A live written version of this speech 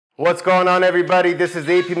What's going on, everybody? This is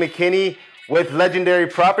AP McKinney with Legendary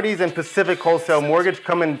Properties and Pacific Wholesale Mortgage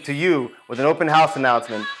coming to you with an open house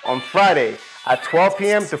announcement on Friday at 12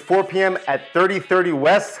 p.m. to 4 p.m. at 3030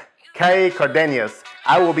 West Calle Gardenias.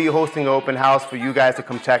 I will be hosting an open house for you guys to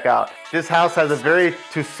come check out. This house has a very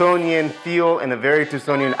Tucsonian feel and a very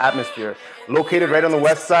Tucsonian atmosphere. Located right on the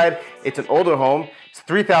west side, it's an older home. It's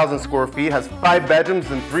 3,000 square feet, has 5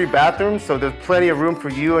 bedrooms and 3 bathrooms, so there's plenty of room for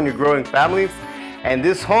you and your growing family. And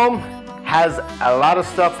this home has a lot of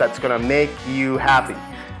stuff that's gonna make you happy.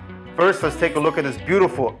 First, let's take a look at this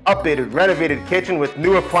beautiful, updated, renovated kitchen with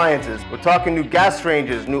new appliances. We're talking new gas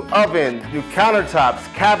ranges, new ovens, new countertops,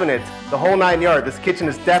 cabinets, the whole 9 yards. This kitchen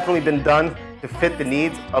has definitely been done to fit the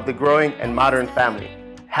needs of the growing and modern family.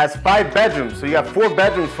 Has 5 bedrooms, so you have 4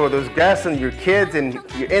 bedrooms for those guests and your kids and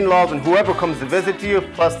your in-laws and whoever comes to visit you,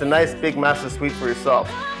 plus the nice big master suite for yourself.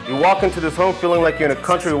 You walk into this home feeling like you're in a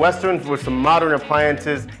country western with some modern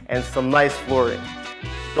appliances and some nice flooring.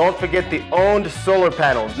 Don't forget the owned solar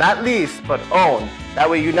panels, not leased, but owned. That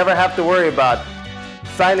way you never have to worry about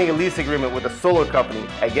signing a lease agreement with a solar company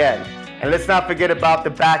again. And let's not forget about the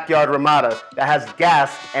backyard Ramada that has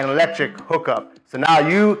gas and electric hookup. So now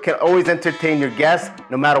you can always entertain your guests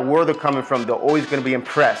no matter where they're coming from. They're always going to be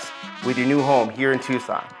impressed with your new home here in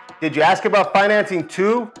Tucson. Did you ask about financing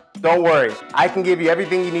too? Don't worry, I can give you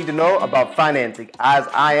everything you need to know about financing as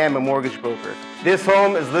I am a mortgage broker. This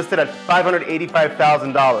home is listed at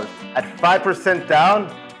 $585,000. At 5%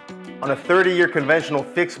 down on a 30-year conventional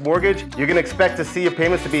fixed mortgage, you're gonna expect to see your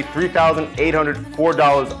payments to be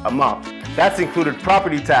 $3,804 a month. That's included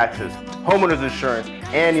property taxes, homeowner's insurance,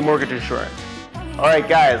 and your mortgage insurance. All right,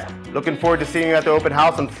 guys, looking forward to seeing you at the open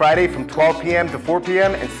house on Friday from 12 p.m. to 4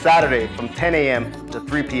 p.m. and Saturday from 10 a.m. to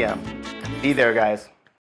 3 p.m. Be there, guys.